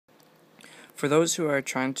For those who are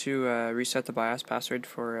trying to reset the BIOS password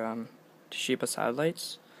for Toshiba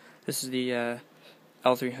satellites, this is the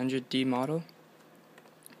L300D model.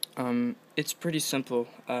 It's pretty simple.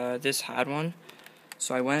 This had one,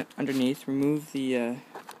 so I went underneath, removed the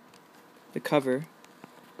cover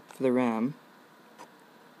for the RAM,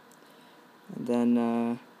 and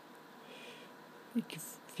then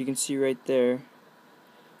if you can see right there,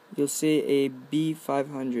 you'll see a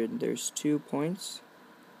B500. There's 2 points.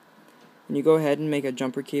 And you go ahead and make a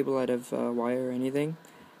jumper cable out of wire or anything,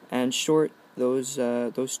 and short those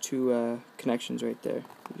two connections right there.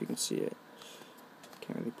 If you can see it,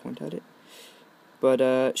 can't really point at it,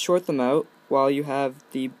 but short them out while you have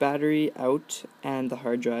the battery out and the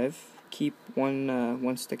hard drive. Keep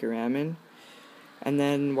one stick of RAM in, and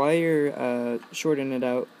then while you're shorting it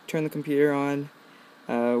out, turn the computer on.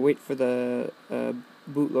 Wait for the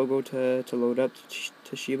boot logo to load up to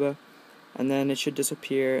Toshiba, and then it should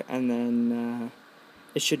disappear, and then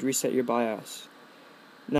it should reset your BIOS.